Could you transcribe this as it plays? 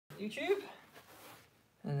YouTube.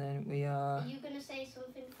 And then we are... Are you going to say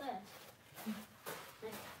something first?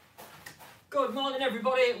 Good morning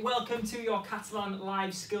everybody, welcome to your Catalan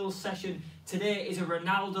live skills session. Today is a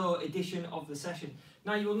Ronaldo edition of the session.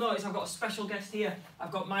 Now you will notice I've got a special guest here.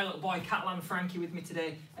 I've got my little boy Catalan Frankie with me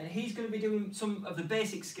today, and he's going to be doing some of the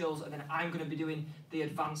basic skills, and then I'm going to be doing the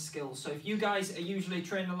advanced skills. So if you guys are usually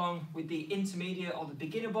training along with the intermediate or the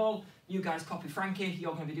beginner ball, you guys copy Frankie,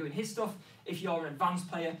 you're going to be doing his stuff. If you're an advanced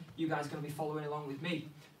player, you guys are going to be following along with me.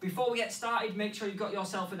 Before we get started, make sure you've got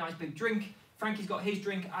yourself a nice big drink. Frankie's got his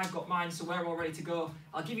drink, I've got mine, so we're all ready to go.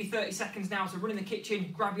 I'll give you 30 seconds now to run in the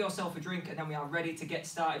kitchen, grab yourself a drink, and then we are ready to get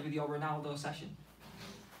started with your Ronaldo session.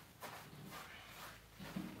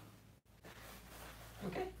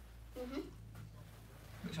 Okay? Mm-hmm.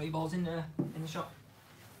 Make sure your ball's in the shot.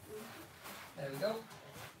 There we go.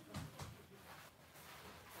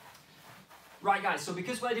 Right guys, so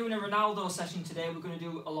because we're doing a Ronaldo session today, we're going to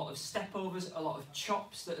do a lot of step overs, a lot of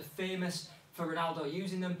chops that are famous for Ronaldo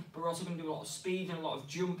using them, but we're also going to do a lot of speed and a lot of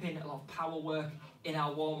jumping, a lot of power work in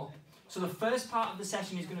our warm-up. So the first part of the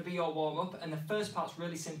session is going to be your warm-up, and the first part's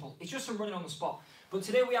really simple. It's just some running on the spot. But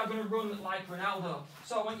today we are going to run like Ronaldo.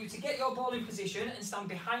 So I want you to get your ball in position and stand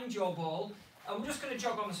behind your ball, and we're just going to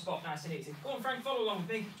jog on the spot nice and easy. Go on Frank, follow along with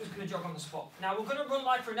me, just going to jog on the spot. Now we're going to run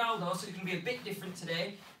like Ronaldo, so it's going to be a bit different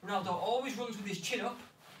today. Ronaldo always runs with his chin up,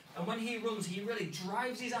 and when he runs, he really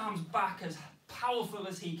drives his arms back as powerful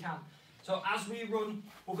as he can. So as we run,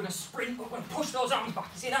 we're going to sprint, we're going to push those arms back.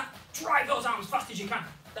 You see that? Drive those arms as fast as you can.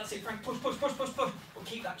 That's it, Frank. Push, push, push, push, push. But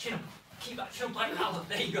keep that chin up. Keep that chin up like Ronaldo.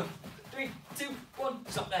 There you go. 3, 2, 1.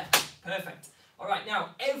 Stop there. Perfect. All right, now,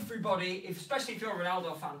 everybody, especially if you're a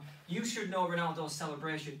Ronaldo fan, you should know Ronaldo's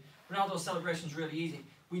celebration. Ronaldo's celebration is really easy.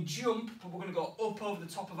 We jump, but we're going to go up over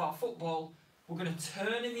the top of our football. We're going to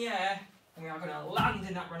turn in the air, and we are going to land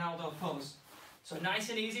in that Ronaldo pose. So nice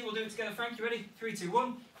and easy. We'll do it together, Frank. You ready? 3, 2,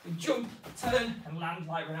 1. We jump, turn, and land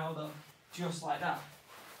like Ronaldo, just like that.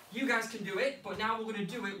 You guys can do it, but now we're going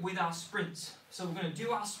to do it with our sprints. So we're going to do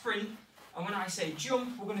our sprint, and when I say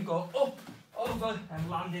jump, we're going to go up, over, and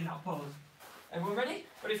land in that pose. Everyone ready?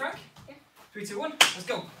 Ready, Frank? Yeah. 3, 2, 1, let's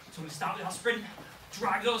go. So we're going to start with our sprint,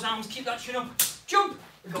 drive those arms, keep that chin up, jump,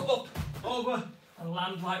 we go up, over, and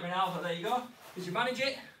land like Ronaldo. There you go. As you manage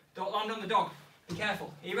it, don't land on the dog. Be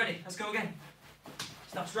careful. Are you ready? Let's go again.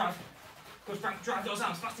 Start to drive. Good, Frank, drive those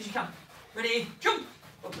arms as fast as you can. Ready, jump,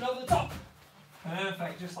 up and over the top.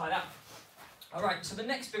 Perfect, just like that. All right, so the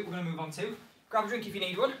next bit we're going to move on to, grab a drink if you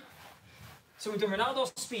need one. So we've done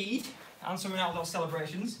Ronaldo's speed and some Ronaldo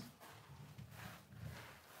celebrations.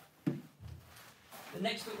 The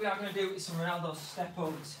next bit we are going to do is some Ronaldo step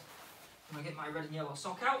overs. I'm going to get my red and yellow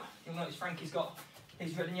sock out. You'll notice Frankie's got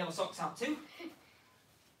his red and yellow socks out too.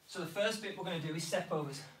 So the first bit we're going to do is step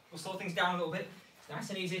overs. We'll slow things down a little bit. It's nice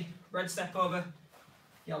and easy. Red step over,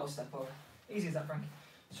 yellow step over. Easy as that, Frank.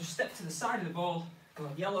 So step to the side of the ball, go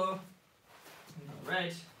yellow, and go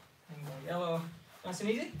red, and go yellow. Nice and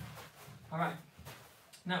easy. All right.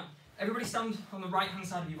 Now, everybody stand on the right hand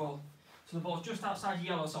side of your ball. So the ball's just outside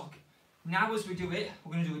your yellow sock. Now as we do it,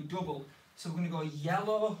 we're going to do a double. So we're going to go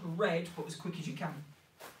yellow, red, but as quick as you can.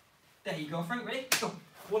 There you go, Frank. Ready? Go.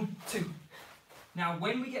 1, 2. Now,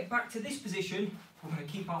 when we get back to this position, we're going to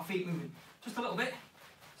keep our feet moving. Just a little bit.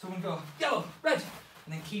 So we're going to go yellow, red,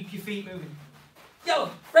 and then keep your feet moving. Yellow,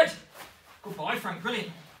 red. Good boy, Frank. Brilliant.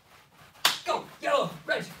 Go. Yellow,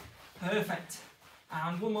 red. Perfect.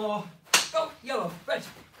 And one more. Go. Yellow, red.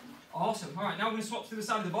 Awesome. All right, now we're going to swap to the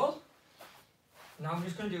side of the ball. Now I'm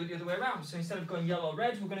just going to do it the other way around. So instead of going yellow,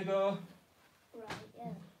 red, we're going to go Right, yeah.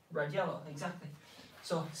 red, yellow. Exactly.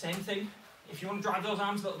 So same thing. If you want to drive those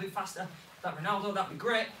arms a little bit faster, that Ronaldo, that'd be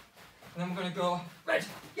great. And then we're going to go red,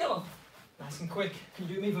 yellow. Nice and quick. Can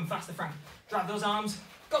you do them even faster, Frank? Drive those arms.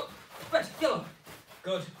 Go. Red, yellow.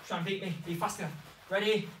 Good. Try and beat me. Be faster.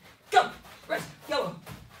 Ready? Go. Red, yellow.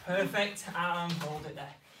 Perfect. And hold it there.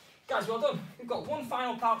 Guys, well done. We've got one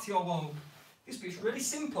final part to your warm-up. This bit's really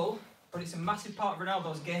simple, but it's a massive part of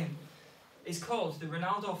Ronaldo's game. It's called the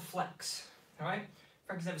Ronaldo flex. Alright?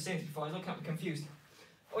 Frankie's never seen this before. He's looking at me confused.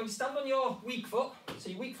 When you stand on your weak foot, so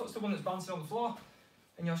your weak foot's the one that's bouncing on the floor,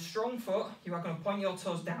 and your strong foot, you are going to point your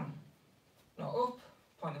toes down. Not up,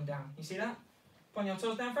 point them down. You see that? Point your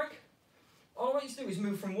toes down, Frank. All I want you to do is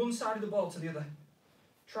move from one side of the ball to the other.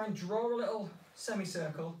 Try and draw a little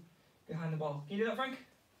semicircle behind the ball. Can you do that, Frank?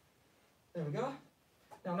 There we go.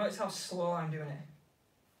 Now notice how slow I'm doing it.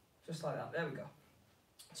 Just like that. There we go.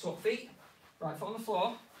 Swap feet. Right foot on the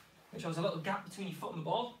floor. Make sure there's a little gap between your foot and the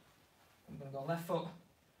ball. I'm going to go left foot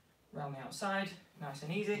around the outside. Nice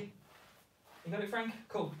and easy. You got it, Frank?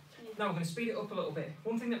 Cool. Yeah. Now we're going to speed it up a little bit.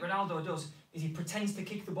 One thing that Ronaldo does is he pretends to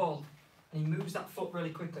kick the ball and he moves that foot really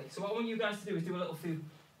quickly. So what I want you guys to do is do a little few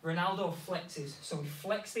Ronaldo flexes. So we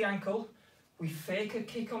flex the ankle, we fake a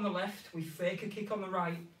kick on the left, we fake a kick on the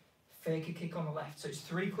right, fake a kick on the left. So it's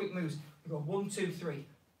 3 quick moves. We go 1, 2, 3.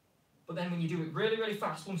 But then when you do it really, really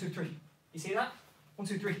fast, 1, 2, 3. You see that? 1,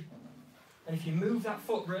 2, 3. And if you move that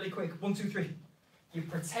foot really quick, 1, 2, 3. You're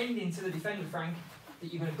pretending to the defender, Frank,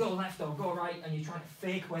 that you're going to go left or go right, and you're trying to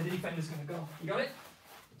fake where the defender's going to go. You got it?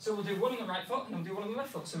 So we'll do one on the right foot, and then we'll do one on the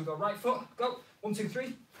left foot. So we go right foot, go, 1, 2, 3.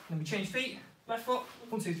 And then we change feet, left foot,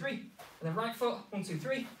 1, 2, 3. And then right foot, 1, 2,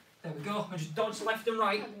 3. There we go. And just dodge left and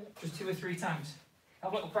right, just 2 or 3 times.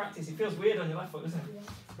 Have a little practice. It feels weird on your left foot, doesn't it?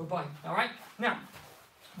 Yeah. Good boy. All right? Now,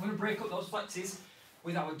 we're going to break up those flexes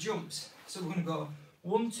with our jumps. So we're going to go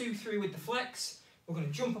 1, 2, 3 with the flex. We're going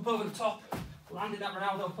to jump up over the top, land in that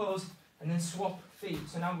Ronaldo pose, and then swap feet.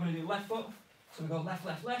 So now we're going to do left foot. So we go left,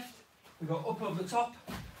 left, left. We go up over the top,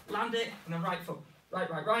 land it, and then right foot. Right,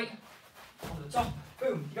 right, right. Over the top.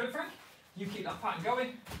 Boom. You got it, Frank? You keep that pattern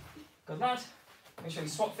going. Good lad. Make sure you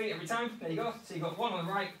swap feet every time. There you go. So you got 1 on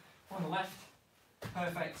the right, 1 on the left.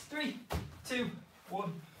 Perfect. 3, 2,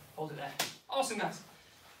 1. Hold it there. Awesome, guys.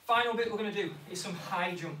 Final bit we're going to do is some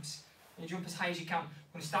high jumps. You jump as high as you can.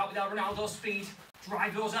 We're going to start with our Ronaldo speed.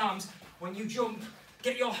 Drive those arms. When you jump,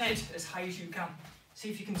 get your head as high as you can. See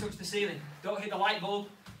if you can touch the ceiling. Don't hit the light bulb,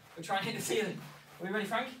 but try and hit the ceiling. Are we ready,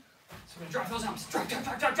 Frank? So we're going to drive those arms. Drive, drive,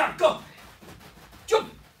 drive, drive, drive. Go.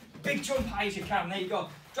 Jump. Big jump high as you can. There you go.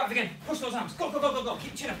 Drive again. Push those arms. Go, go, go, go, go.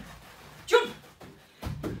 Keep chin up. Jump.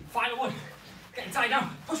 Final one. Getting tied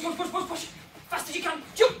down. Push, push, push, push, push. Fast as you can.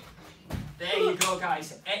 Jump. There you go,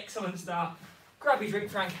 guys. Excellent start. Grab your drink,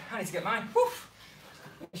 Frank. I need to get mine. Woof.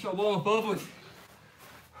 Make sure I warm up over with.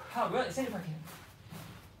 Hard work. It's in it, Frank.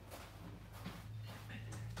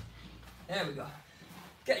 There we go.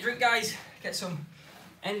 Get a drink, guys. Get some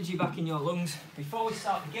energy back in your lungs. Before we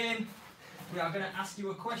start the game, we are going to ask you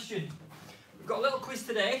a question. We've got a little quiz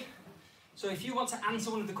today. So if you want to answer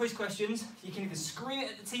one of the quiz questions, you can either scream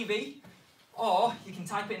it at the TV, or you can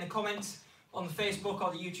type it in the comments on the Facebook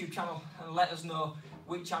or the YouTube channel and let us know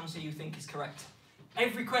which answer you think is correct.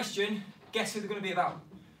 Every question, guess who they're going to be about?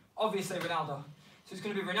 Obviously Ronaldo. So it's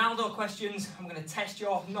going to be Ronaldo questions. I'm going to test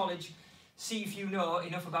your knowledge, see if you know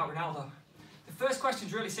enough about Ronaldo. The first question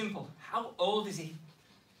is really simple. How old is he?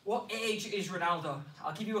 What age is Ronaldo?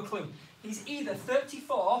 I'll give you a clue. He's either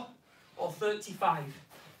 34 or 35.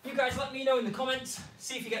 You guys let me know in the comments,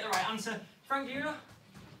 see if you get the right answer. Frank, do you know?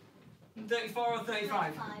 34 or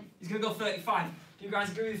 35? 35. He's going to go 35. Do you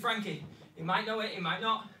guys agree with Frankie? He might know it, he might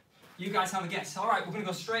not. You guys have a guess. Alright, we're going to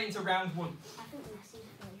go straight into round 1. I think Messi's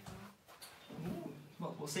 34.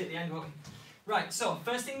 Well, we'll see at the end, won't we? Right, so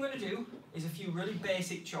first thing we're going to do is a few really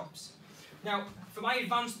basic chops. Now, for my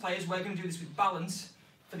advanced players, we're going to do this with balance.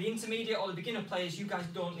 For the intermediate or the beginner players, you guys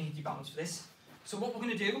don't need your balance for this. So what we're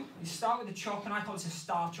going to do is start with a chop, and I call this a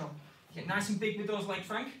star chop. You get nice and big with those legs,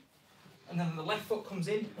 Frank. And then the left foot comes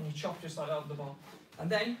in, and you chop just like that over the ball. And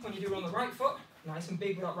then, when you do it on the right foot, nice and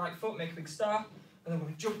big with that right foot, make a big star. And then we're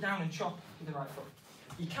going to jump down and chop with the right foot.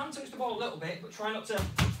 You can touch the ball a little bit, but try not to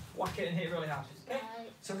whack it and hit it really hard. Okay?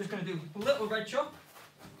 So we're just going to do a little red chop,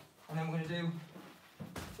 and then we're going to do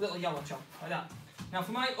a little yellow chop, like that. Now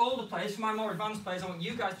for my older players, for my more advanced players, I want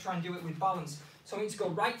you guys to try and do it with balance. So I want you to go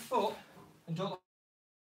right foot, and don't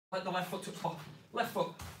let the left foot touch the floor. Left foot,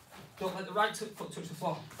 don't let the right foot touch the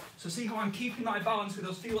floor. So see how I'm keeping my balance with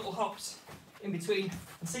those few little hops in between,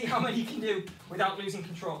 and see how many you can do without losing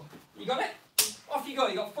control. You got it? Off you go.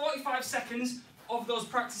 You got 45 seconds of those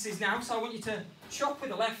practices now, so I want you to chop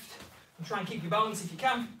with the left and try and keep your balance if you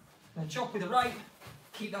can, and then chop with the right,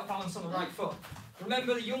 keep that balance on the right foot.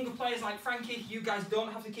 Remember, the younger players like Frankie, you guys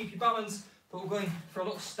don't have to keep your balance, but we're going for a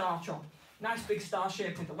little star chop. Nice big star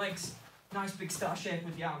shape with the legs, nice big star shape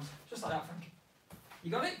with the arms, just like that, Frankie.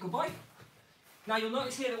 You got it? Good boy. Now you'll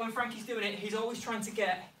notice here that when Frankie's doing it, he's always trying to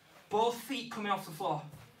get both feet coming off the floor.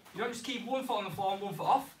 You don't just keep one foot on the floor and one foot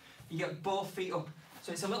off, you get both feet up.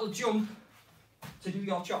 So it's a little jump to do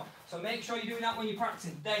your chop. So make sure you're doing that when you're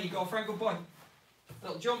practicing. There you go, Frank, good boy.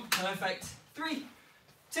 Little jump, perfect. 3,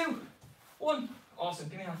 2, 1. Awesome,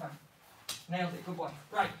 give me a high five. Nailed it, good boy.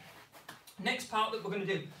 Right, next part that we're going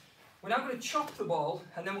to do. We're now going to chop the ball,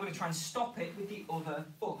 and then we're going to try and stop it with the other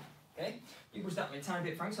foot. Okay? You push that way a tiny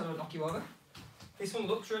bit, Frank, so I don't knock you over. This one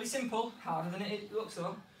looks really simple, harder than it looks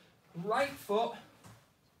though. Right foot,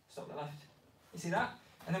 stop the left. You see that?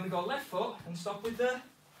 And then we go left foot and stop with the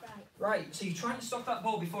right. So you're trying to stop that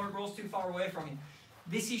ball before it rolls too far away from you.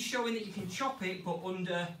 This is showing that you can chop it, but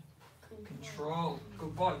under control.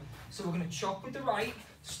 Good boy. So we're going to chop with the right,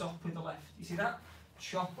 stop with the left. You see that?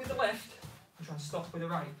 Chop with the left and try and stop with the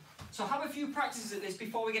right. So have a few practices at this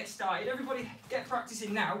before we get started. Everybody get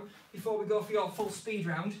practicing now before we go for your full speed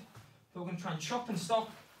round. So we're going to try and chop and stop,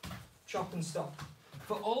 chop and stop.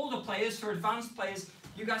 For older players, for advanced players,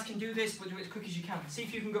 you guys can do this, but do it as quick as you can. See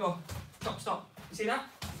if you can go chop, stop. You see that?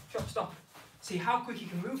 Chop, stop. See how quick you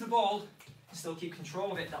can move the ball and still keep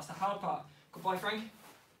control of it. That's the hard part. Good boy, Frank.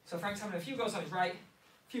 So Frank's having a few goes on his right,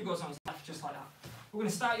 a few goes on his left, just like that. We're going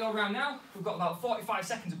to start your round now. We've got about 45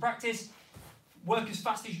 seconds of practice. Work as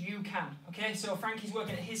fast as you can, okay? So Frankie's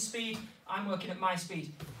working at his speed, I'm working at my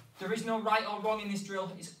speed. There is no right or wrong in this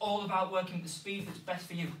drill. It's all about working at the speed that's best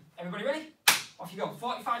for you. Everybody ready? Off you go.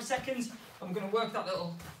 45 seconds. I'm going to work that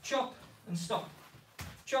little chop and stop.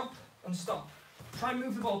 Chop and stop. Try and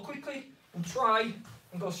move the ball quickly and try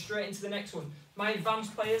and go straight into the next one. My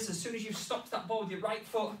advanced players, as soon as you've stopped that ball with your right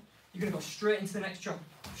foot, you're going to go straight into the next chop.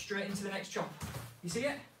 Straight into the next chop. You see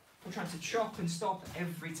it? We're trying to chop and stop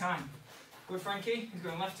every time. Good, Frankie. He's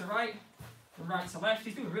going left to right, from right to left.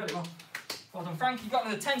 He's doing really well. Well done, Frank. You've got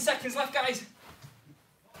another 10 seconds left, guys.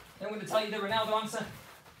 Then I'm going to tell you the Ronaldo answer.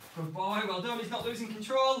 Good boy, well done. He's not losing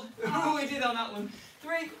control. Ooh, he did on that one.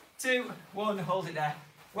 3, 2, 1. Hold it there.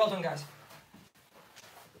 Well done, guys.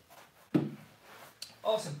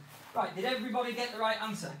 Awesome. Right, did everybody get the right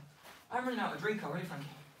answer? I'm running out of drink already, Frankie.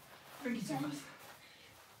 Drinking too fast.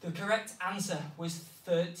 The correct answer was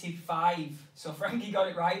 35. So Frankie got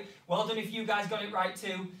it right. Well done if you guys got it right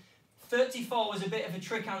too. 34 was a bit of a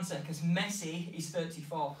trick answer because Messi is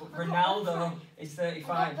 34, but Ronaldo is 35.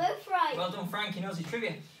 I got both right. Well done, Frank. He knows his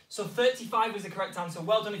trivia. So 35 was the correct answer.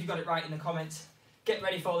 Well done if you got it right in the comments. Get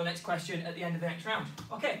ready for the next question at the end of the next round.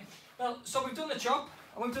 Okay, well, so we've done the chop,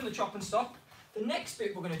 and we've done the chop and stop. The next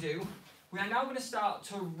bit we're going to do, we are now going to start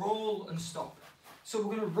to roll and stop. So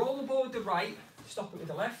we're going to roll the ball with the right, stop it with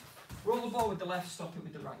the left, roll the ball with the left, stop it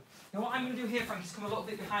with the right. Now what I'm going to do here, Frank, is come a little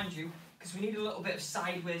bit behind you, because we need a little bit of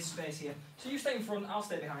sideways space here. So you stay in front, I'll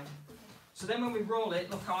stay behind. So then when we roll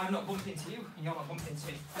it, look how I'm not bumping into you, and you're not bumping into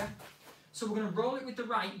me. Yeah? So we're going to roll it with the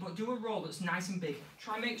right, but do a roll that's nice and big.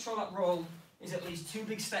 Try and make sure that roll is at least 2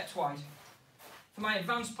 big steps wide. For my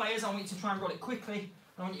advanced players, I want you to try and roll it quickly.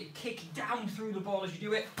 I want you to kick down through the ball as you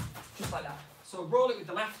do it, just like that. So roll it with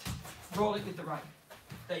the left, roll it with the right.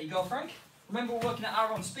 There you go, Frank. Remember, we're working at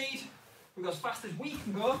our own speed. We go as fast as we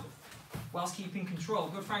can go, whilst keeping control.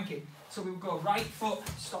 Good, Frankie. So we will go right foot,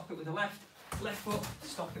 stop it with the left foot,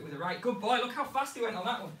 stop it with the right. Good boy, look how fast he went on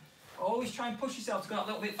that one. Always try and push yourself to go that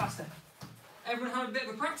little bit faster. Everyone had a bit of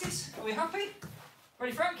a practice? Are we happy?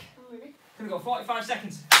 Ready, Frank? I'm ready. Gonna go 45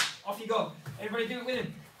 seconds. Off you go. Everybody do it with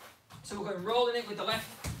him. So we're going rolling it with the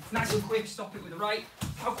left, nice and quick, stop it with the right.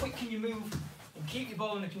 How quick can you move and keep your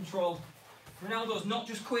ball under control? Ronaldo's not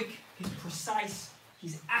just quick, he's precise,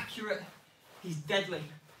 he's accurate, he's deadly.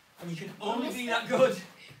 And you can only be that good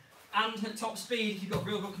and at top speed if you've got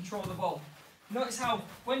real good control of the ball. Notice how,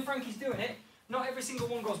 when Frankie's doing it, not every single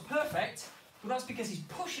one goes perfect, but that's because he's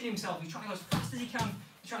pushing himself, he's trying to go as fast as he can,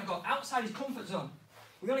 he's trying to go outside his comfort zone.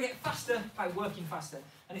 We're going to get faster by working faster.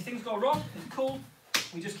 And if things go wrong, it's cool,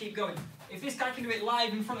 we just keep going. If this guy can do it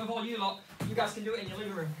live in front of all you lot, you guys can do it in your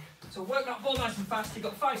living room. So work that ball nice and fast, you've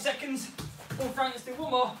got 5 seconds. Come on, Frank, let's do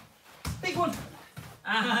one more. Big one.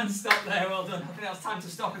 And stop there, well done. I think that's time to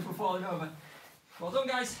stop if we're falling over. Well done,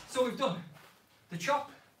 guys. So we've done the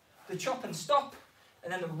chop and stop,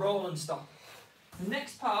 and then the roll and stop. The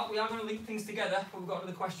next part, we are going to link things together, but we've got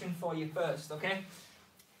another question for you first, okay?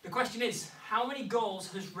 The question is, how many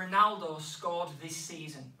goals has Ronaldo scored this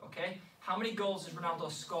season, okay? How many goals has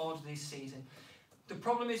Ronaldo scored this season? The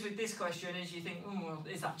problem is with this question is you think, well,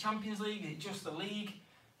 is that Champions League? Is it just the league?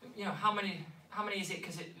 You know, how many is it?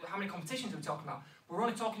 Because how many competitions are we talking about? We're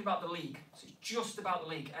only talking about the league, so it's just about the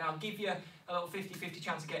league. And I'll give you a little 50-50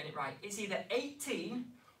 chance of getting it right. It's either 18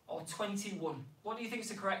 or 21. What do you think is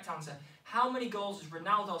the correct answer? How many goals has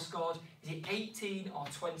Ronaldo scored? Is it 18 or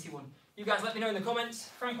 21? You guys let me know in the comments.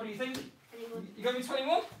 Frank, what do you think? 21. You got me 21?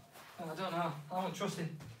 Oh, I don't know. I don't trust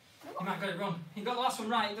him. He might get it wrong. He got the last one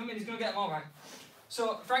right. It doesn't mean he's going to get them all right.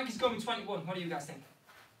 So Frank is going with 21. What do you guys think?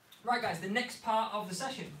 Right, guys, the next part of the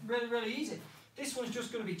session, really, really easy. This one's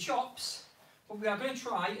just going to be chops, but we are going to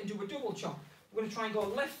try and do a double chop. We're going to try and go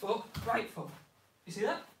left foot, right foot. You see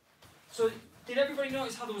that? So did everybody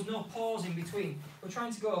notice how there was no pause in between? We're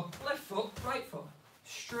trying to go left foot, right foot,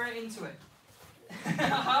 straight into it.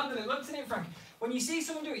 How hard than it looks, isn't it, Frank? When you see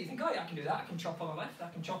someone do it, you think, oh yeah, I can do that. I can chop on the left, I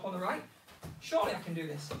can chop on the right. Surely I can do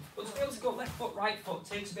this. But to be able to go left foot, right foot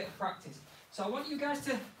takes a bit of practice. So I want you guys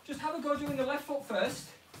to just have a go doing the left foot first,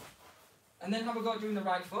 and then have a go doing the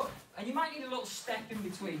right foot. And you might need a little step in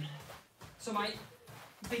between. So my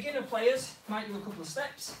beginner players might do a couple of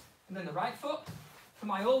steps, and then the right foot. For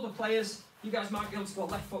my older players, you guys might be able to go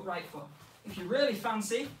left foot, right foot. If you really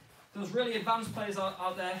fancy, those really advanced players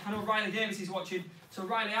out there, I know Riley Davis is watching, so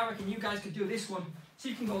Riley, I reckon you guys could do this one. So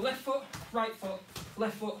you can go left foot, right foot,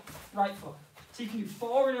 left foot, right foot. So you can do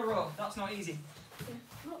 4 in a row. That's not easy.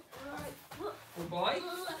 Good boy.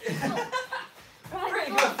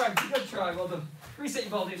 Pretty good, Frank. Good try. Well done. Reset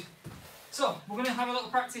your ball, dude. So we're going to have a little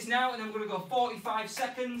practice now, and then we're going to go 45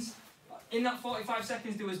 seconds. In that 45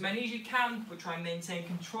 seconds, do as many as you can, but try and maintain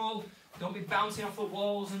control. Don't be bouncing off the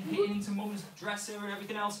walls and hitting into mum's dresser and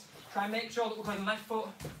everything else. Try and make sure that we're going left foot,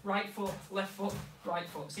 right foot, left foot, right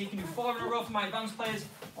foot. So you can do 4 in a row for my advanced players,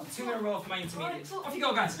 or 2 in a row for my intermediates. Off you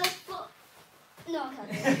go, guys. Left foot. No, I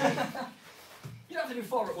can't. You don't have to do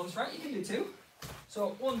 4 at once, right? You can do 2.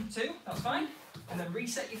 So 1, 2, that's fine. And then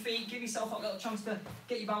reset your feet, give yourself that little chance to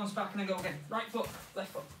get your balance back, and then go again. Right foot,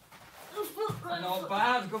 left foot. Left foot, right Not foot.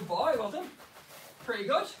 bad, good boy, well done. Pretty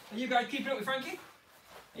good. Are you guys keeping up with Frankie?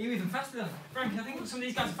 Are you even faster than him? Frankie, I think some of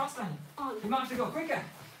these guys are faster than you. You might have to go quicker.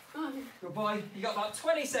 Good boy. You got about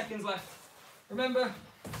 20 seconds left. Remember,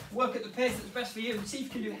 work at the pace that's best for you. See if you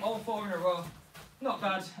can do all 4 in a row. Not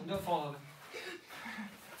bad, and don't fall over.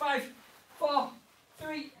 5, 4,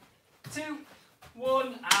 3, 2,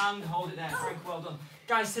 1, and hold it there. Frank, well done.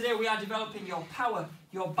 Guys, today we are developing your power,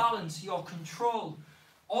 your balance, your control.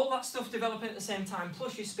 All that stuff developing at the same time,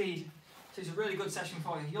 plus your speed. So it's a really good session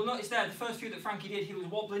for you. You'll notice there, the first few that Frankie did, he was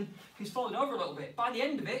wobbling, he was falling over a little bit. By the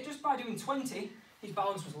end of it, just by doing 20, his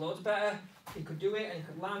balance was loads better, he could do it and he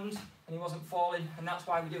could land, and he wasn't falling, and that's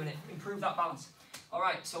why we're doing it. Improve that balance.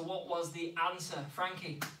 Alright, so what was the answer?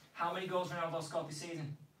 Frankie, how many goals Ronaldo scored this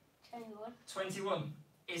season? 21. 21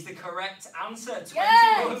 is the correct answer. 21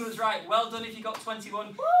 Yes! was right. Well done if you got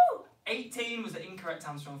 21. Woo! 18 was the incorrect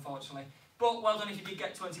answer, unfortunately. But well done if you did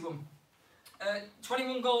get 21.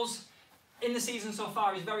 21 goals in the season so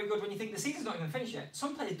far is very good when you think the season's not even finished yet.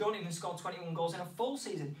 Some players don't even score 21 goals in a full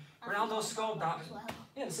season. Ronaldo scored that.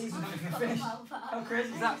 Yeah, the season's not even finished. How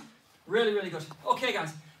crazy is that? Really, really good. Okay,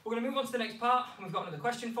 guys, we're going to move on to the next part, and we've got another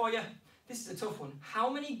question for you. This is a tough one. How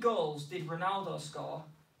many goals did Ronaldo score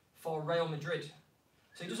for Real Madrid?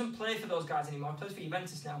 So he doesn't play for those guys anymore. He plays for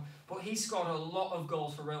Juventus now, but he scored a lot of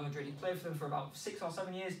goals for Real Madrid. He played for them for about 6 or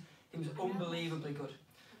 7 years. He was unbelievably good.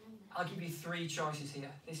 I'll give you 3 choices here.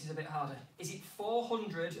 This is a bit harder. Is it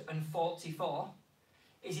 444?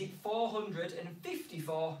 Is it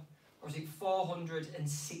 454? Or is it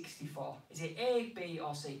 464? Is it A, B,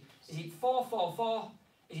 or C? Is it 444?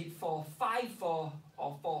 Is it 454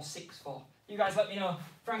 or 464? You guys let me know.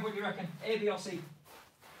 Frank, what do you reckon? A, B, or C?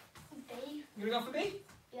 B. You gonna go for B?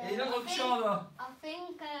 Yeah, You don't I look think- sure though. I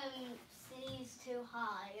think C's too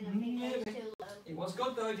high and I think A's Maybe. too low. It was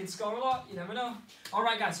good though, he did score a lot, you never know.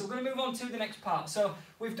 Alright guys, so we're going to move on to the next part. So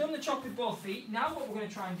we've done the chop with both feet. Now what we're going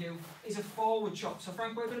to try and do is a forward chop. So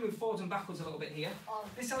Frank, we're going to move forwards and backwards a little bit here. Oh,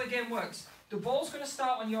 This is how the game works. The ball's going to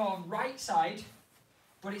start on your right side,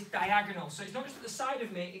 but it's diagonal. So it's not just at the side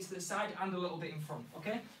of me, it's to the side and a little bit in front,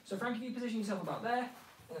 okay? So Frank, if you position yourself about there,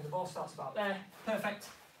 and then the ball starts about there, perfect.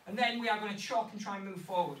 And then we are going to chop and try and move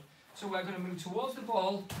forward. So we're going to move towards the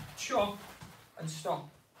ball, chop, and stop.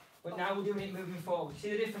 But now we're doing it moving forward. See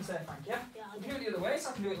the difference there, Frank, yeah? yeah, I can do it the other way, so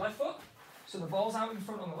I can do it left foot. So the ball's out in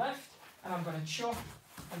front on the left, and I'm going to chop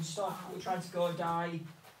and stop. We're trying to go diagonal.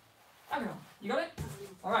 You got it?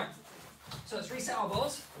 Alright. So let's reset our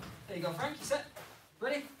balls. There you go, Frank, you set?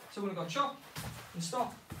 Ready? So we're going to go chop and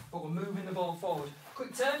stop, but we're moving the ball forward.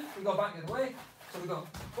 Quick turn, we go back the other way. So we go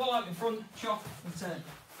ball out in front, chop and turn.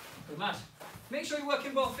 Good lad. Make sure you're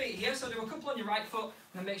working both feet here, so do a couple on your right foot,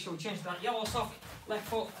 and then make sure we change to that yellow sock, left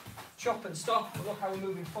foot, chop and stop, and look how we're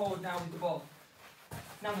moving forward now with the ball.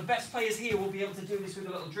 Now the best players here will be able to do this with a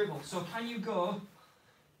little dribble. So can you go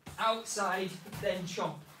outside, then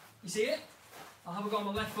chop? You see it? I'll have a go on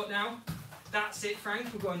the left foot now. That's it, Frank.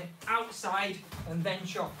 We're going outside and then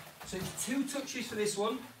chop. So it's 2 touches for this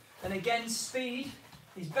one. And again, speed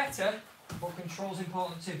is better, but control's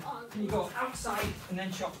important too. Can you go outside and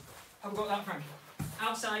then chop? Have a go at that, Frank.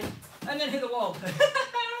 Outside and then hit the wall.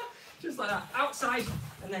 Just like that. Outside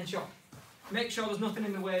and then chop. Make sure there's nothing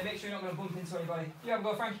in the way. Make sure you're not going to bump into anybody. You have a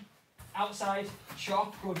go, Frank. Outside,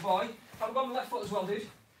 chop. Good boy. Have a go on the left foot as well, dude.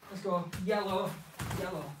 Let's go. Yellow,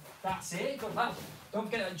 yellow. That's it. Good lad. Don't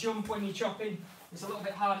forget to jump when you're chopping. It's a little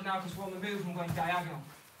bit harder now because we're on the move and we're going diagonal.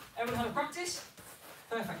 Everyone had a practice?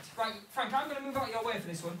 Perfect. Right, Frank, I'm going to move out of your way for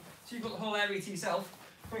this one. So you've got the whole area to yourself.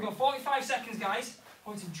 We're going to go 45 seconds, guys. I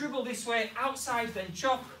want to dribble this way, outside, then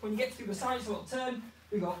chop. When you get to the side, it's a little turn.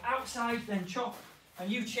 We go outside, then chop.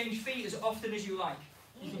 And you change feet as often as you like.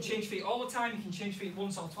 You can change feet all the time. You can change feet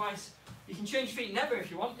once or twice. You can change feet never if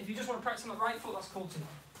you want. If you just want to practice on the right foot, that's cool too.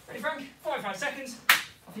 Ready, Frank? 45 seconds.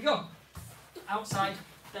 Off you go. outside,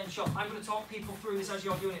 then chop. I'm going to talk people through this as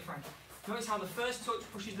you're doing it, Frank. Notice how the first touch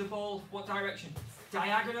pushes the ball, what direction?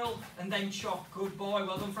 Diagonal, and then chop. Good boy,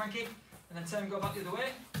 well done, Frankie. And then turn and go back the other way.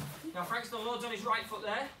 Now Frank's done loads on his right foot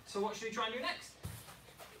there, so what should he try and do next?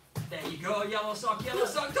 There you go, yellow sock, don't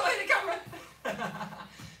hit the camera!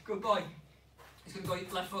 Good boy. He's going to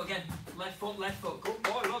go left foot again. Left foot, good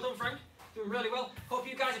boy, well done, Frank. Doing really well. Hope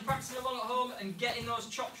you guys are practicing along at home and getting those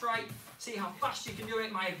chops right. See how fast you can do it.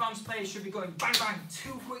 My advanced players should be going bang bang,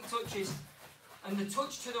 2 quick touches. And the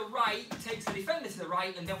touch to the right takes the defender to the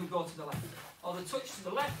right, and then we go to the left. Or the touch to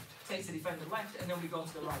the left takes the defender left, and then we go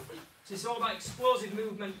to the right. So it's all about explosive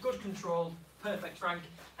movement, good control. Perfect, Frank.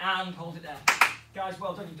 And hold it there. Guys,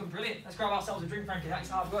 well done. You've done brilliant. Let's grab ourselves a drink, Frankie. That's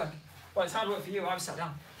hard work. Well, it's hard work for you. I was sat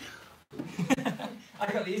down.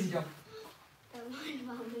 I got the easy job. Don't mind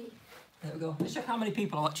about me. There we go. Let's check how many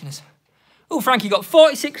people are watching us. Oh, Frankie got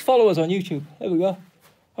 46 followers on YouTube. There we go.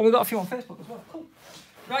 And we've got a few on Facebook as well. Cool.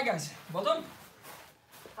 Right, guys. Well done.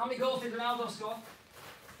 How many goals did Ronaldo score?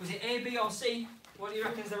 Was it A, B or C? What do you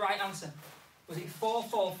reckon is the right answer? Was it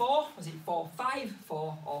 4-4-4? Was it 4-5-4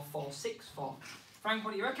 or 4-6-4? Frank,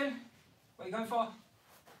 what do you reckon? What are you going for?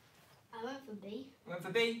 I went for B. You went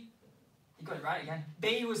for B? You got it right again.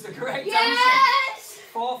 B was the correct answer. Yes!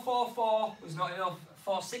 4-4-4 was not enough.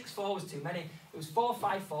 4-6-4 was too many. It was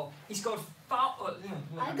 4-5-4. He scored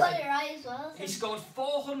I got it right as well. He scored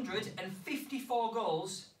 454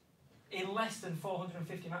 goals in less than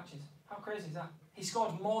 450 matches. How crazy is that? He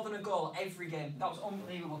scored more than a goal every game. That was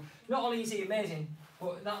unbelievable. Not only is he amazing,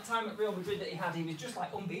 but that time at Real Madrid that he was just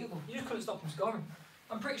like unbeatable. You just couldn't stop him scoring.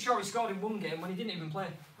 I'm pretty sure he scored in one game when he didn't even play.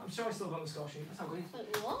 I'm sure he still got the score sheet. That's how good he is.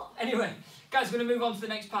 Wait, what? Anyway, guys, we're going to move on to the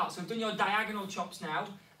next part. So we've done your diagonal chops now.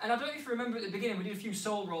 And I don't know if you remember at the beginning, we did a few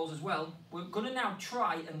soul rolls as well. We're going to now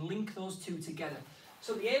try and link those two together.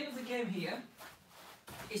 So the aim of the game here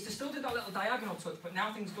is to still do that little diagonal touch, but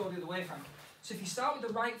now things go the other way, Frank. So if you start with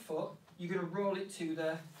the right foot, you're going to roll it to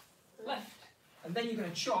the left. And then you're going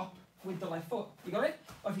to chop with the left foot. You got it?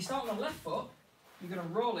 Or if you start on the left foot, you're going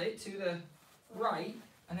to roll it to the right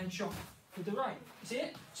and then chop with the right. You see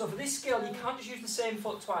it? So for this skill, you can't just use the same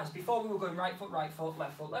foot twice. Before we were going right foot, left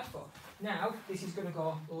foot, left foot. Now, this is going to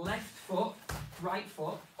go left foot, right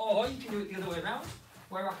foot, or you can do it the other way around,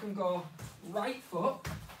 where I can go right foot,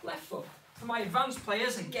 left foot. For my advanced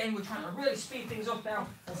players, again, we're trying to really speed things up now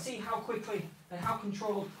and see how quickly and how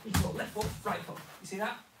controlled you can go left foot, right foot. You see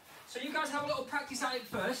that? So you guys have a little practice at it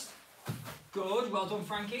first. Good, well done,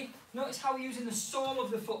 Frankie. Notice how we're using the sole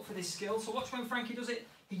of the foot for this skill. So watch when Frankie does it.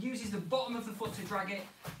 He uses the bottom of the foot to drag it,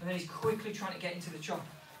 and then he's quickly trying to get into the chop.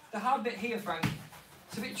 The hard bit here, Frank,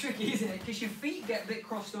 it's a bit tricky, isn't it? Because your feet get a bit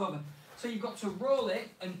crossed over. So you've got to roll it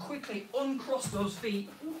and quickly uncross those feet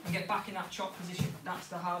and get back in that chop position. That's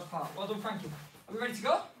the hard part. Well done, Frankie. Are we ready to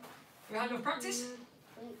go? Have we had enough practice?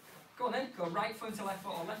 Go on then. Go right foot into left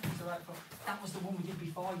foot or left foot to right foot. That was the one we did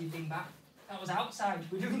before you'd been back. That was outside.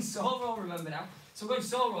 We're doing soul roll, remember now? So we're going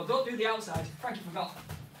soul roll. Don't do the outside. Frankie forgot.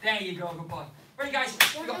 There you go, good boy. Ready, guys?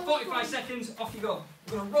 We've got 45 seconds. Off you go.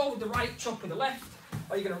 You're going to roll with the right, chop with the left.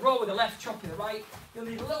 Or you're going to roll with the left, chop with the right. You'll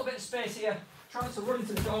need a little bit of space here. Try not to run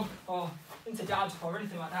into the dog or into dad or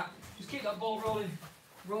anything like that. Just keep that ball rolling.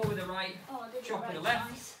 Roll with the right, chop with the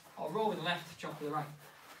left. Or roll with the left, chop with the right.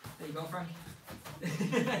 There you go, Frankie.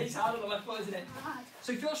 It's hard on the left foot, isn't it?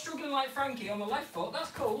 So if you're struggling like Frankie on the left foot,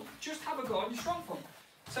 that's cool. Just have a go on your strong foot.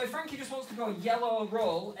 So if Frankie just wants to go yellow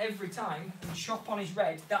roll every time and chop on his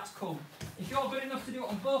red, that's cool. If you're good enough to do it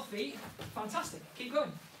on both feet, fantastic. Keep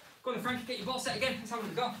going. Go on then, Frankie, get your ball set again. Let's have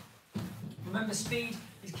a go. Remember, speed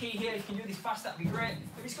is key here. If you can do this fast, that'd be great.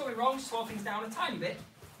 If it's going wrong, slow things down a tiny bit.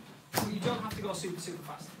 But you don't have to go super, super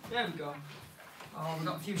fast. There we go. Oh, we've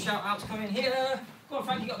got a few shout-outs coming here. Go on,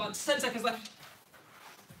 Frankie, you've got about 10 seconds left.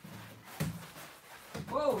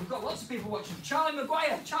 Whoa, we've got lots of people watching. Charlie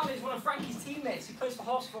Maguire. Charlie is one of Frankie's teammates. He plays for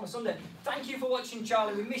Horsforth on a Sunday. Thank you for watching,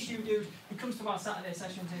 Charlie. We miss you, dude. He comes to our Saturday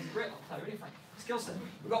sessions. He's a great little player, really, Frank. Skill set.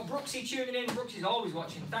 We've got Brooksy tuning in. Brooksy's always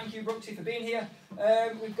watching. Thank you, Brooksy, for being here.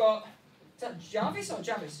 We've got... Is that Jarvis or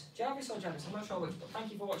Javis? Jarvis or Javis? I'm not sure which, but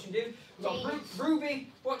thank you for watching, dude. We've got Ruby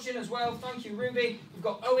watching as well. Thank you, Ruby. We've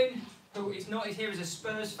got Owen, who is noted here as a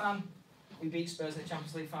Spurs fan. We beat Spurs in the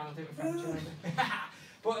Champions League final, didn't we, Frank?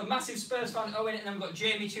 But a massive Spurs fan, Owen, and then we've got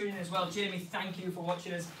Jamie tuning in as well. Jamie, thank you for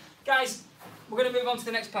watching us. Guys, we're going to move on to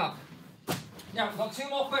the next part. Now, we've got 2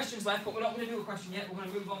 more questions left, but we're not going to do a question yet. We're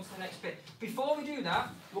going to move on to the next bit. Before we do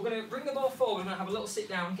that, we're going to bring the ball forward. We're going to have a little sit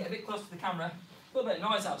down, get a bit close to the camera. A little bit of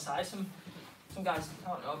noise outside. Some guys, I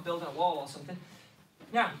don't know, building a wall or something.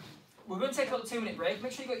 Now, we're going to take a little 2-minute break.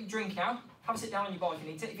 Make sure you've got your drink now. Have a sit down on your ball if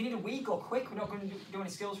you need to. If you need a wee, go quick. We're not going to do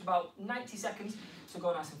any skills for about 90 seconds, so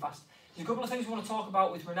go nice and fast. There's a couple of things we want to talk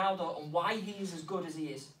about with Ronaldo and why he is as good as he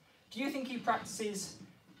is. Do you think he practices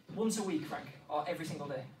once a week, Frank, or every single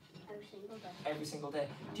day? Every single day. Every single day.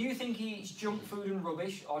 Do you think he eats junk food and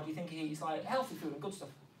rubbish, or do you think he eats like healthy food and good stuff?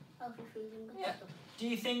 Healthy food and good Yeah. stuff. Do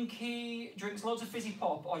you think he drinks loads of fizzy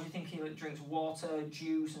pop, or do you think he drinks water,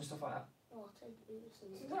 juice and stuff like that? Water, juice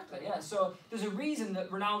and Exactly, yeah. So there's a reason that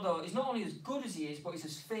Ronaldo is not only as good as he is, but he's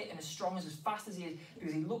as fit and as strong as fast as he is,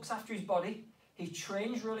 because he looks after his body, he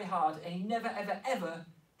trains really hard, and he never, ever, ever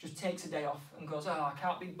just takes a day off and goes, oh, I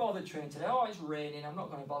can't be bothered training today, oh, it's raining, I'm not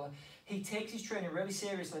going to bother. He takes his training really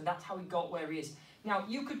seriously, and that's how he got where he is. Now,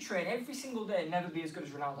 you could train every single day and never be as good as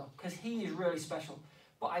Ronaldo, because he is really special.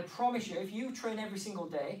 But I promise you, if you train every single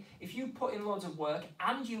day, if you put in loads of work,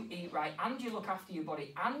 and you eat right, and you look after your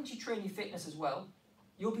body, and you train your fitness as well,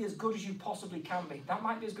 you'll be as good as you possibly can be. That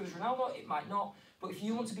might be as good as Ronaldo, it might not, but if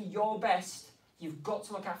you want to be your best, you've got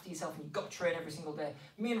to look after yourself, and you've got to train every single day.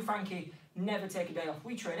 Me and Frankie never take a day off.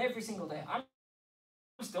 We train every single day. I'm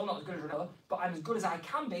still not as good as Ronaldo, but I'm as good as I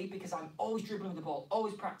can be because I'm always dribbling the ball,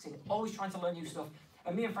 always practicing, always trying to learn new stuff.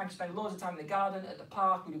 And me and Frankie spend loads of time in the garden, at the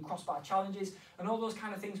park, we do crossbar challenges, and all those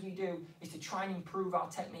kind of things we do is to try and improve our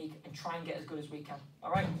technique and try and get as good as we can.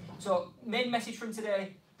 Alright? So, main message from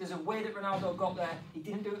today, there's a way that Ronaldo got there. He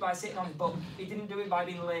didn't do it by sitting on his butt. He didn't do it by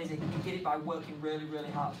being lazy. He did it by working really, really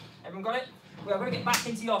hard. Everyone got it? We are going to get back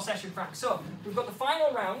into your session, Frank. So, we've got the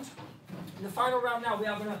final round. In the final round now, we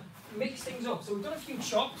are going to mix things up. So we've done a few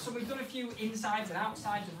chops, so we've done a few insides and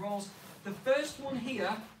outsides and rolls. The first one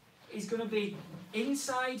here is going to be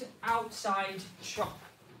inside, outside, chop.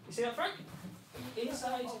 You see that, Frank?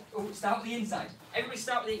 Inside, oh, start with the inside. Everybody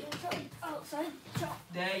start with the inside, outside, chop.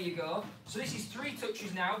 There you go. So this is 3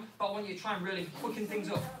 touches now, but I want you to try and really quicken things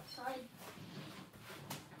up. Outside.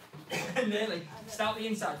 Nearly. Start with the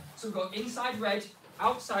inside. So we've got inside red,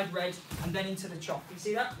 outside red, and then into the chop. You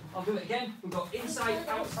see that? I'll do it again. We've got inside,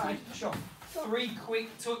 outside, chop. 3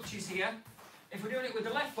 quick touches here. If we're doing it with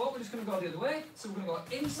the left foot, we're just going to go the other way. So we're going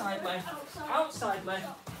to go inside left, outside left,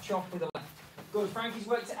 chop with the left. Good, Frankie's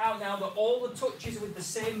worked it out now that all the touches are with the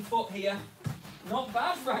same foot here. Not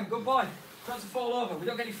bad, Frank, good boy. Not to fall over. We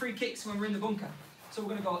don't get any free kicks when we're in the bunker. So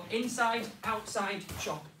we're going to go inside, outside,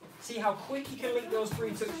 chop. See how quick you can link those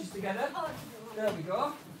 3 touches together? There we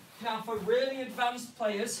go. Now for really advanced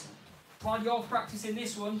players, while you're practicing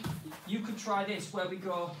this one, you could try this where we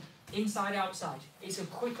go inside, outside. It's a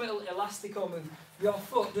quick little elastico move. Your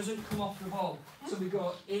foot doesn't come off the ball. So we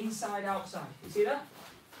go inside, outside. You see that?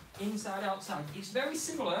 Inside, outside. It's very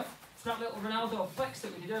similar to that little Ronaldo flex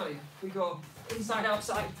that we did earlier. We go inside,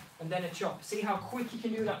 outside, and then a chop. See how quick you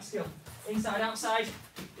can do that skill. Inside, outside.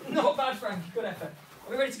 Not bad, Frank. Good effort.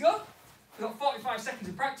 Are we ready to go? We've got 45 seconds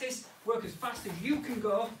of practice. Work as fast as you can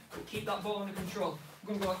go, but keep that ball under control.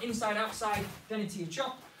 We're going to go inside, outside, then into your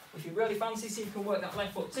chop. If you really fancy, see if you can work that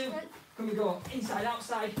left foot too. Can we go inside,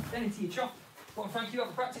 outside, then into your chop? Come on, Frank, you have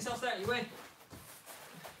a practice, I'll start your way.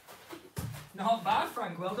 Not bad,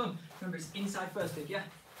 Frank, well done. Remember, it's inside first, big, yeah?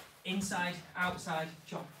 Inside, outside,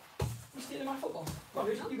 chop. You stealing my football? Go on,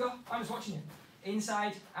 Richard, you go. I'm just watching you.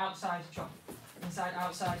 Inside, outside, chop. Inside,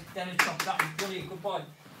 outside, then a chop. That was brilliant, good boy.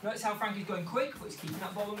 Notice how Frankie's going quick, but he's keeping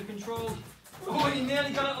that ball under control. Oh, he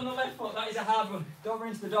nearly got it on the left foot. That is a hard one. Don't run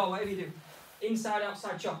into the door, whatever you do. Inside,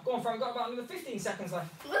 outside, chop. Go on, Frank, got about another 15 seconds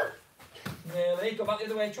left. Nearly. Go back the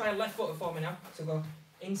other way. Try a left footer for me now. So go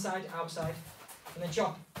inside, outside, and then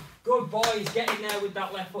chop. Good boy, he's getting there with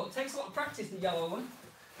that left foot. Takes a lot of practice, the yellow one.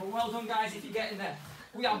 But well done, guys, if you're getting there.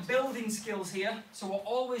 We are building skills here, so we're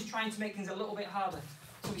always trying to make things a little bit harder.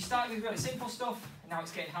 So we started with really simple stuff, and now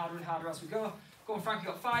it's getting harder and harder as we go. Go on, Frank, you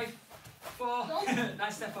got 5, 4,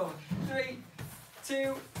 nice step over. 3,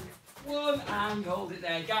 2, 1, and you hold it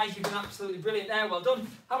there. Guys, you've been absolutely brilliant there, well done.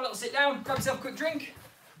 Have a little sit down, grab yourself a quick drink.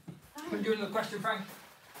 We're doing another question, Frank.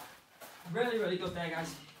 Really, really good there,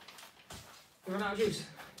 guys. You run out of juice?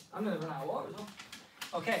 I'm going to run out of water as well.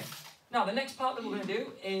 Okay, now the next part that we're going to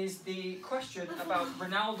do is the question about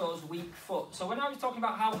Ronaldo's weak foot. So when I was talking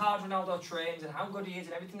about how hard Ronaldo trains and how good he is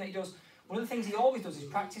and everything that he does, one of the things he always does is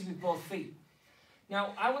practice with both feet.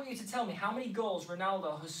 Now, I want you to tell me how many goals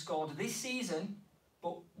Ronaldo has scored this season,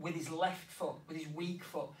 but with his left foot, with his weak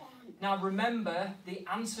foot. Now, remember, the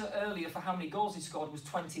answer earlier for how many goals he scored was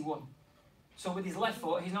 21. So with his left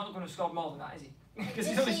foot, he's not going to have scored more than that, is he? This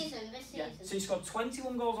season. Yeah. So he scored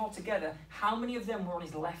 21 goals altogether. How many of them were on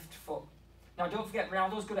his left foot? Now, don't forget,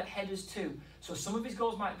 Ronaldo's good at headers too. So some of his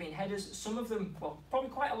goals might have been headers. Some of them, well, probably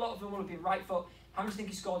quite a lot of them will have been right foot. How much do you think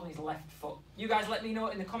he scored on his left foot? You guys let me know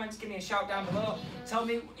in the comments. Give me a shout down below. Tell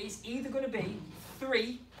me it's either going to be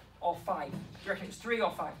 3 or 5. Do you reckon it's 3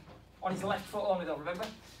 or 5? On his left foot only though, remember?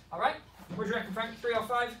 Alright? What do you reckon, Frank? 3 or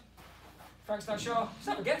 5? Frank's not sure. Just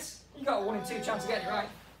have a guess. You got a 1 in 2 chance of getting it right.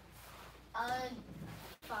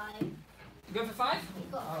 5. You go for 5?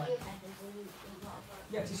 You've got a few headers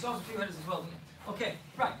and Yeah, he scores a few headers as well, doesn't he? Okay,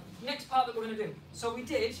 right. Next part that we're going to do. So we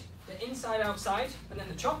did the inside, outside, and then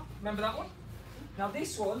the chop. Remember that one? Now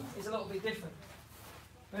this one is a little bit different.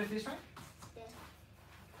 Ready for this, Frank? Yeah.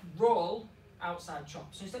 Roll, outside,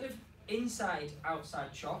 chop. So instead of inside,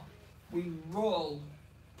 outside, chop, we roll,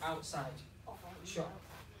 outside, chop.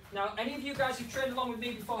 Now, any of you guys who've trained along with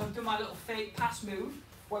me before have done my little fake pass move,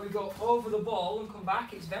 where we go over the ball and come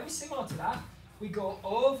back. It's very similar to that. We go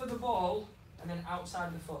over the ball and then outside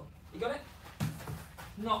of the foot. You got it?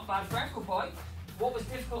 Not bad, Frank. Good boy. What was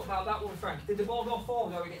difficult about that one, Frank? Did the ball go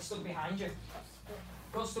forward or it get stuck behind you?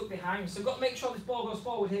 Got stuck behind. So we've got to make sure this ball goes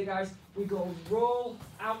forward here, guys. We go roll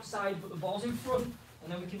outside, but the ball's in front,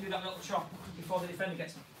 and then we can do that little chop before the defender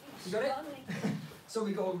gets it. You got it? So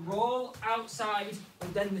we go roll outside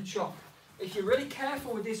and then the chop. If you're really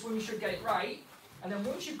careful with this one, you should get it right. And then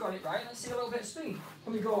once you've got it right, let's see a little bit of speed.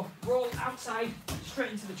 And we go roll outside,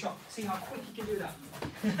 straight into the chop. See how quick you can do that.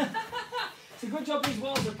 It's a good job these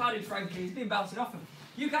walls are padded, Frankie. He's been bouncing off them.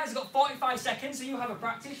 You guys have got 45 seconds, so you have a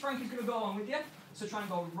practice. Frankie's going to go along with you. So try and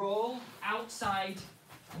go roll outside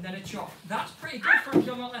and then a chop. That's pretty good, Frankie,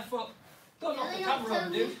 on that left foot. Don't knock the camera over,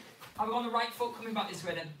 dude. I've got on the right foot coming back this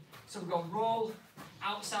way then. So we go roll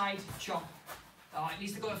outside, chop. Oh, it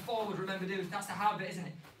needs to go forward, remember, dude. That's the hard bit, isn't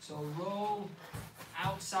it? So roll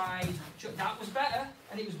outside, chop. That was better,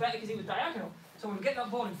 and it was better because it was diagonal. So when we get that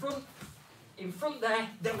ball in front there,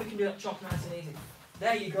 then we can do that chop nice and easy.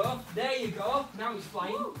 There you go, there you go. Now he's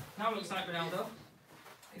flying. Woo. Now it looks like Ronaldo.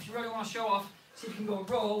 If you really want to show off, see if you can go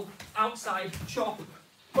roll, outside, chop,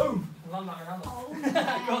 boom, and land that Ronaldo.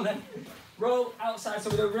 Oh, go on then. Roll, outside, so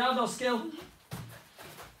we do Ronaldo skill,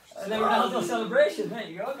 and then Ronaldo celebration. There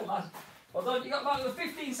you go, good lad. Well done, you got about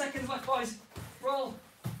 15 seconds left, boys. Roll,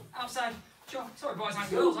 outside, chop. Sorry, boys and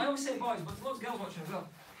girls. I always say boys, but there's loads of girls watching as well.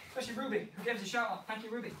 Especially Ruby, who gave us a shout out. Thank you,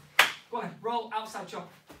 Ruby. Go on, roll, outside,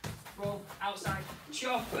 chop. Roll, outside,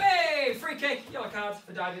 chop. Hey, free kick, yellow card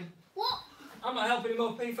for diving. What? I'm not helping him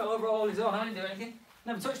up, he fell over all on his own, I didn't do anything.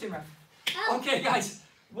 Never touched him, ref. Okay, guys,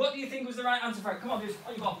 what do you think was the right answer, Frank? Come on, dude,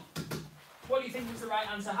 on your ball. What do you think was the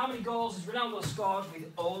right answer? How many goals has Ronaldo scored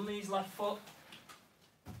with only his left foot?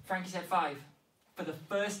 Frankie said 5. For the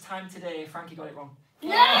first time today, Frankie got it wrong. No!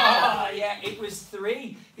 Oh, yeah, it was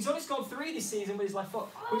 3. He's only scored 3 this season with his left foot,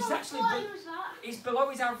 which is actually it's below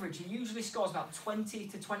his average. He usually scores about 20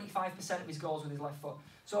 to 25% of his goals with his left foot.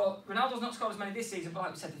 So Ronaldo's not scored as many this season, but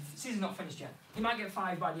like we said, the season's not finished yet. He might get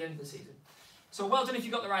 5 by the end of the season. So well done if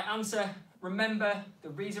you got the right answer. Remember, the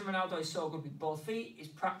reason Ronaldo is so good with both feet is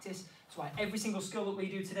practice. That's why every single skill that we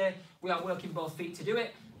do today, we are working both feet to do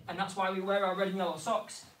it. And that's why we wear our red and yellow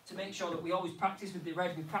socks, to make sure that we always practice with the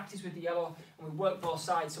red, we practice with the yellow, and we work both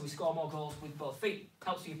sides so we score more goals with both feet.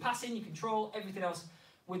 Helps with your passing, your control, everything else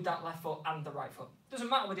with that left foot and the right foot. Doesn't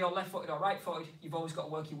matter whether you're left-footed or right-footed, you've always got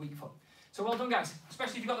to work your weak foot. So well done, guys,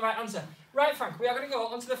 especially if you got the right answer. Right, Frank, we are going to go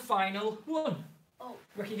on to the final one. Oh.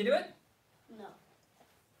 You reckon you can do it? No.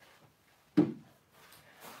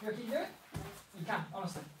 You reckon you can do it? You can,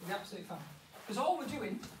 honestly. You're absolutely fine. Because all we're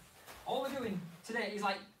doing today is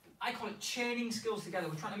like, I call it chaining skills together.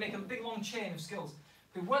 We're trying to make a big long chain of skills.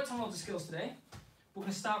 We've worked on loads of skills today. We're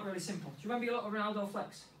going to start really simple. Do you remember your little Ronaldo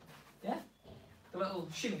flex? Yeah? The little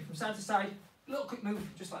shimmy from side to side. A little quick move,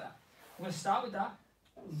 just like that. We're going to start with that.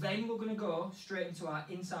 Then we're going to go straight into our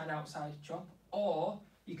inside-outside chop. Or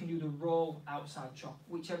you can do the roll outside chop,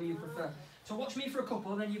 whichever you prefer. So watch me for a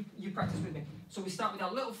couple, and then you practice with me. So we start with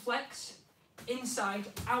our little flex, inside,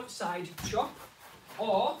 outside chop.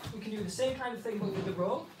 Or we can do the same kind of thing but with the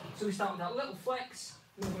roll. So we start with that little flex,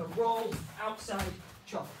 and we're going to roll, outside,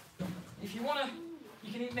 chop. If you want to,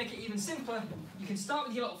 you can make it even simpler. You can start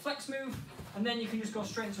with your little flex move, and then you can just go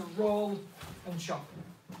straight into roll and chop.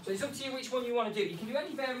 So it's up to you which one you want to do. You can do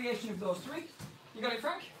any variation of those 3. You got it,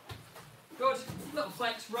 Frank? Good. Little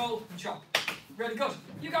flex, roll, and chop. Really good.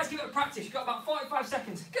 You guys give it a practice. You've got about 45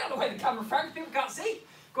 seconds. Get out of the way of the camera, Frank. People can't see.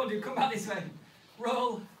 Go on, dude. Come back this way.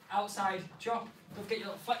 Roll, outside, chop. Don't forget your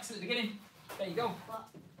little flex at the beginning. There you go. What?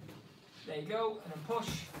 There you go. And then push.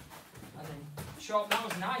 And then chop. That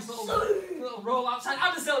was a nice little roll outside.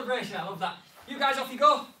 And a celebration. I love that. You guys, off you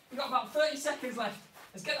go. You've got about 30 seconds left.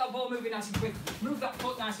 Let's get that ball moving nice and quick. Move that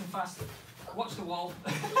foot nice and fast. Watch the wall.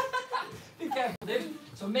 Be careful, dude.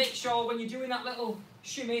 So make sure when you're doing that little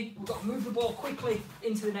shimmy, we've got to move the ball quickly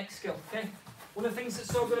into the next skill, okay? One of the things that's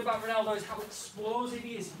so good about Ronaldo is how explosive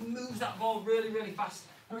he is. He moves that ball really, really fast.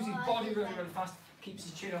 Moves his body really, really fast. Keeps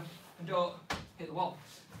his chin up and don't hit the wall.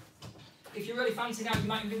 if you're really fancy now, you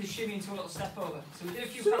might do the shimmy into a little step over. So we did a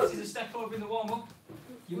few passes of step over in the warm-up.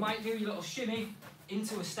 You might do your little shimmy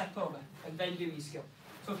into a step over and then do your skill.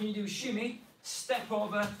 So can you do shimmy, step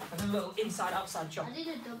over, and then a little inside-outside chop? I did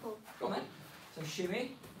a double. Go on then. So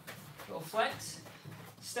shimmy, little flex,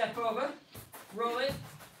 step over, roll it,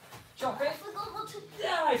 chop it. I forgot what to do.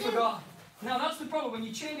 Yeah, I forgot. Now that's the problem, when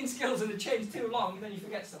you're chaining skills and the chain's too long, then you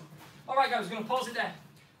forget stuff. Alright guys, we're going to pause it there.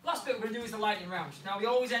 Last bit we're going to do is the lightning round. Now we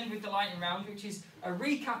always end with the lightning round, which is a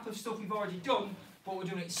recap of stuff we've already done, but we're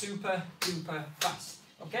doing it super duper fast.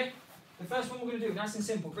 Okay? The first one we're going to do, nice and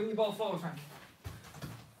simple. Bring your ball forward, Frank.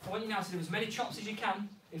 I want you now to do as many chops as you can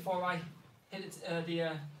before I hit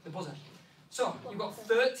the buzzer. So, you've got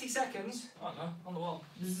 30 seconds. I don't know, on the wall.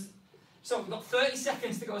 So, we've got 30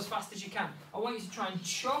 seconds to go as fast as you can. I want you to try and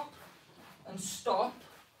chop and stop.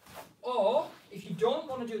 Or, if you don't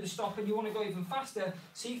want to do the stop and you want to go even faster,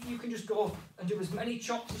 see if you can just go and do as many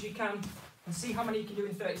chops as you can and see how many you can do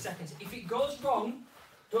in 30 seconds. If it goes wrong,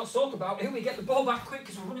 don't talk about it, we get the ball back quick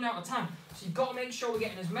because we're running out of time. So you've got to make sure we're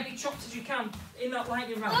getting as many chops as you can in that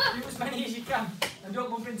lightning round. Do as many as you can and don't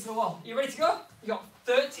bump into the wall. Are you ready to go? You got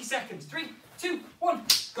 30 seconds. 3, 2, 1,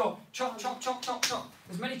 go. Chop, chop, chop, chop, chop.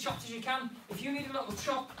 As many chops as you can. If you need a little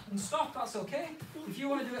chop and stop, that's okay. If you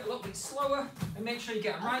want to do it a little bit slower and make sure you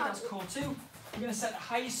get it right, that's cool too. You're going to set the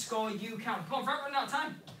highest score you can. Come on, Frank, running out of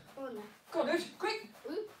time. Go on, dude, quick.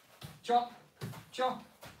 Chop, chop,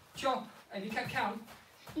 chop. And you can't count.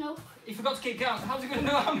 No. He forgot to keep count. How's he going to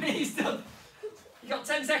know how many he's done? You got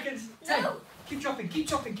 10 seconds. 10. No. Keep chopping, keep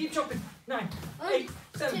chopping, keep chopping. 9, 8,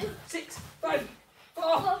 7, 2, 6, 5,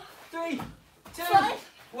 4, 3, 2, 5.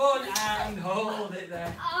 1, and hold it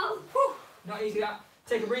there. Oh. Whew. Not easy that.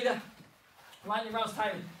 Take a breather. Lightning round's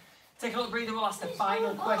tiring. Take a little breather. We'll ask the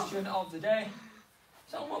final question of the day.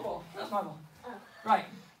 Is that my ball? That's my ball. Oh. Right.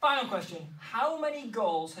 Final question. How many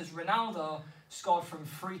goals has Ronaldo scored from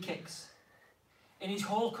free kicks? In his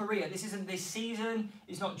whole career, this isn't this season,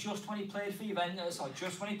 it's not just when he played for Juventus or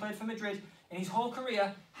just when he played for Madrid. In his whole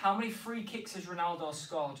career, how many free kicks has Ronaldo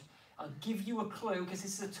scored? I'll give you a clue because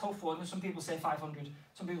this is a tough one. Some people say 500,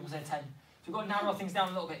 some people say 10. So we've got to narrow things down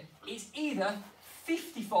a little bit. It's either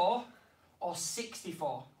 54 or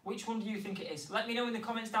 64. Which one do you think it is? Let me know in the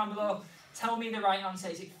comments down below. Tell me the right answer.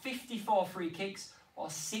 Is it 54 free kicks or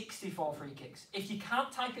 64 free kicks? If you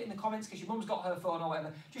can't type it in the comments because your mum's got her phone or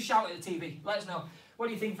whatever, just shout at the TV. Let us know. What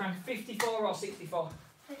do you think, Frank? 54 or 64?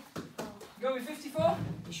 54. Go with 54?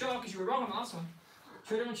 You sure? Because you were wrong on the last one.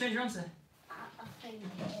 Sure you don't want to change your answer? I think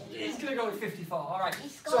He's going to go with 54. Alright. he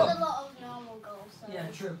scored a lot of normal goals. So. Yeah,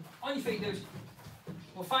 true. On your feet, dude.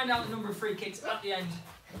 We'll find out the number of free kicks at the end.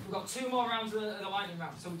 We've got 2 more rounds of the lightning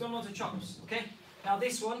round. So we've done loads of chops, okay? Now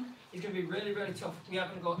this one is going to be really, really tough. We are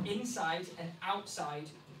going to go inside and outside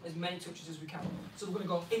as many touches as we can. So we're going to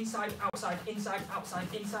go inside, outside, inside, outside,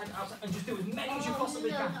 inside, outside, and just do as many as you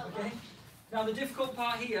possibly can, okay? Now the difficult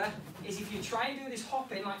part here is if you try and do this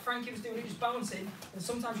hopping, like Frankie was doing it, just bouncing, and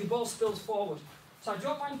sometimes your ball spills forward. So I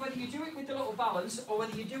don't mind whether you do it with the little balance, or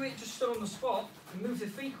whether you do it just stood on the spot and move the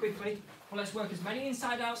feet quickly. Well, let's work as many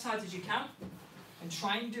inside, outsides as you can, and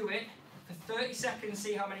try and do it for 30 seconds,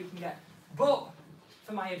 see how many you can get. But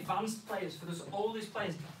for my advanced players, for those oldest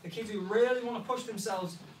players, the kids who really want to push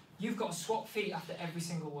themselves, you've got to swap feet after every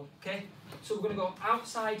single one, okay? So we're going to go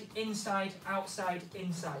outside, inside, outside,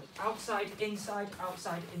 inside. Outside, inside,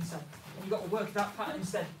 outside, inside. And you've got to work that pattern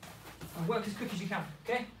instead. And work as quick as you can,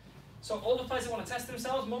 okay? So all the players that want to test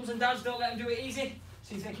themselves, mums and dads, don't let them do it easy.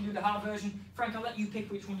 See if they can do the hard version. Frank, I'll let you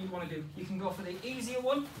pick which one you want to do. You can go for the easier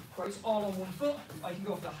one, where it's all on one foot, or you can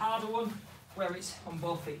go for the harder one, where it's on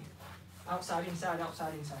both feet. Outside, inside,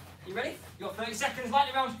 outside, inside. You ready? You got 30 seconds,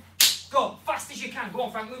 lightning round. Go, fast as you can. Go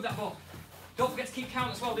on, Frank, move that ball. Don't forget to keep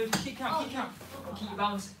count as well, dude. Keep count, keep count. And keep your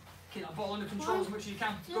balance. Keep that ball under control as much as you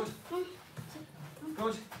can. Good.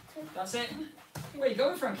 Good. That's it. Where are you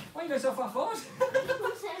going, Frank? Why are you going so far forward?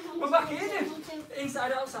 We're back here, dude.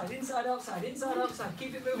 Inside, outside, inside, outside, inside, outside.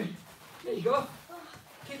 Keep it moving. There you go.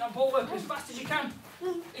 Keep that ball working as fast as you can.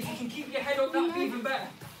 If you can keep your head up, that'd be even better.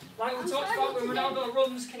 Like we talked about when Ronaldo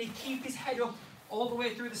runs, can he keep his head up all the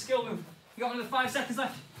way through the skill move? You got another 5 seconds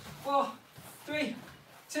left. 4, 3,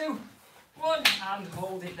 2, 1, and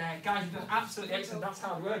hold it there. Guys, you've done absolutely excellent. That's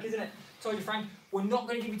hard work, isn't it? Told you, Frank, we're not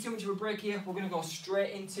going to give you too much of a break here. We're going to go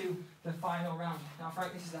straight into the final round. Now,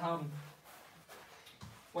 Frank, this is the hard one.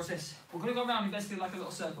 Watch this. We're going to go around in basically like a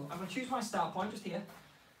little circle. I'm going to choose my start point just here.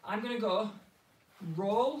 I'm going to go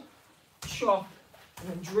roll, chop, and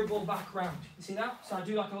then dribble back round. You see that? So I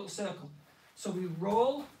do like a little circle. So we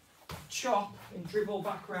roll, chop, and dribble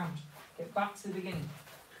back round. Get back to the beginning.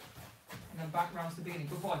 And then back round to the beginning.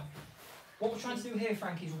 Good boy. What we're trying to do here,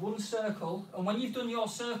 Frank, is one circle, and when you've done your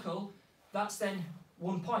circle, that's then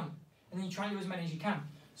 1 point. And then you try and do as many as you can.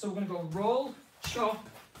 So we're going to go roll, chop,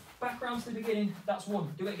 back round to the beginning, that's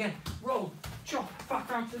 1. Do it again. Roll, chop, back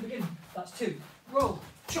round to the beginning, that's 2. Roll,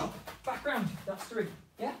 chop, back round, that's 3.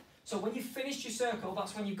 Yeah? So when you've finished your circle,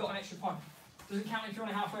 that's when you've got an extra point. Doesn't count if you're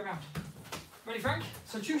only halfway around. Ready, Frank?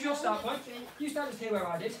 So choose your start point. You start just here where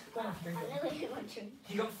I did. Don't have to drink it.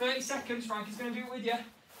 You got 30 seconds. Frank is going to do it with you.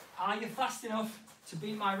 Are you fast enough to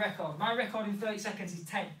beat my record? My record in 30 seconds is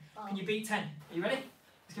 10. Can you beat 10? Are you ready?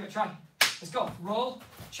 Let's give it a try. Let's go. Roll,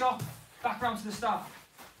 chop, back round to the start.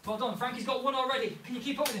 Well done. Frankie's got 1 already. Can you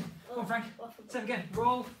keep up with him? Come on, Frank. Say it again.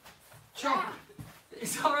 Roll, chop.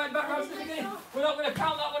 It's all right. Back round to the beginning. We're not going to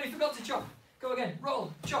count that one if you forgot to chop. Go again.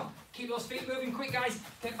 Roll, chop. Keep those feet moving quick, guys.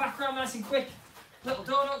 Get back round nice and quick. Little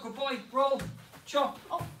donut. Good boy. Roll, chop.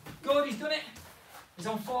 Good. He's done it. He's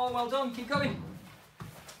on 4. Well done. Keep going.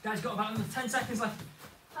 Guys, got about another 10 seconds left.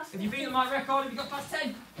 Have you beaten my record? Have you got past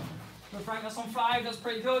 10? Good, Frank, that's on 5. That's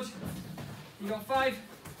pretty good. You got 5,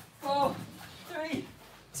 4, 3,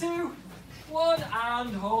 2, 1,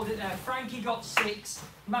 and hold it there. Frankie got 6.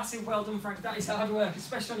 Massive well done, Frank. That is hard work,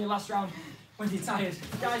 especially on your last round when you're tired.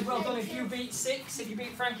 Guys, well done if you beat 6. If you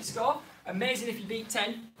beat Frankie's score. Amazing if you beat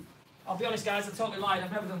 10. I'll be honest, guys, I totally lied.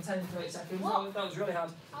 I've never done 10 in 30 seconds. That was really hard.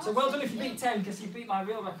 So well done if you beat 10, because you beat my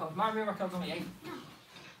real record. My real record's only 8.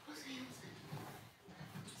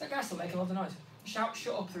 Is that guy still making a lot of noise? Shout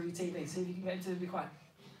shut up through your TV, see if you can get him to be quiet.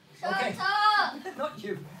 Shut up! Not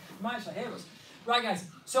you. You might actually hear us. Right, guys,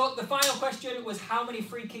 so the final question was how many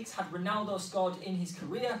free kicks had Ronaldo scored in his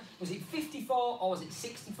career? Was it 54 or was it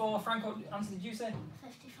 64? Frank, what answer did you say?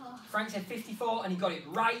 54. Frank said 54 and he got it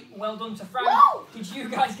right. Well done to Frank. Whoa! Did you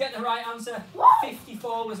guys get the right answer? Whoa!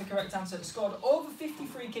 54 was the correct answer. Scored over 50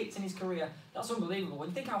 free kicks in his career. That's unbelievable. When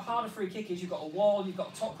you think how hard a free kick is, you've got a wall, you've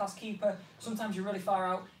got a top-class keeper. Sometimes you're really far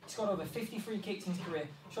out. He scored over 50 free kicks in his career.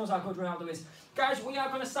 Shows how good Ronaldo is. Guys, we are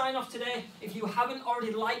going to sign off today. If you haven't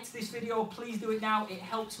already liked this video, please do it now. It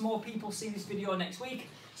helps more people see this video next week.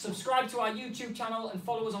 Subscribe to our YouTube channel and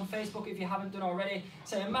follow us on Facebook if you haven't done already.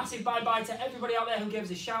 Say a massive bye-bye to everybody out there who gave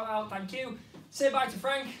us a shout-out. Thank you. Say bye to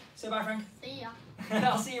Frank. Say bye, Frank. See ya.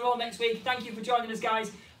 I'll see you all next week. Thank you for joining us,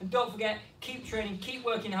 guys. And don't forget, keep training, keep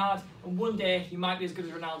working hard, and one day you might be as good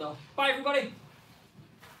as Ronaldo. Bye, everybody.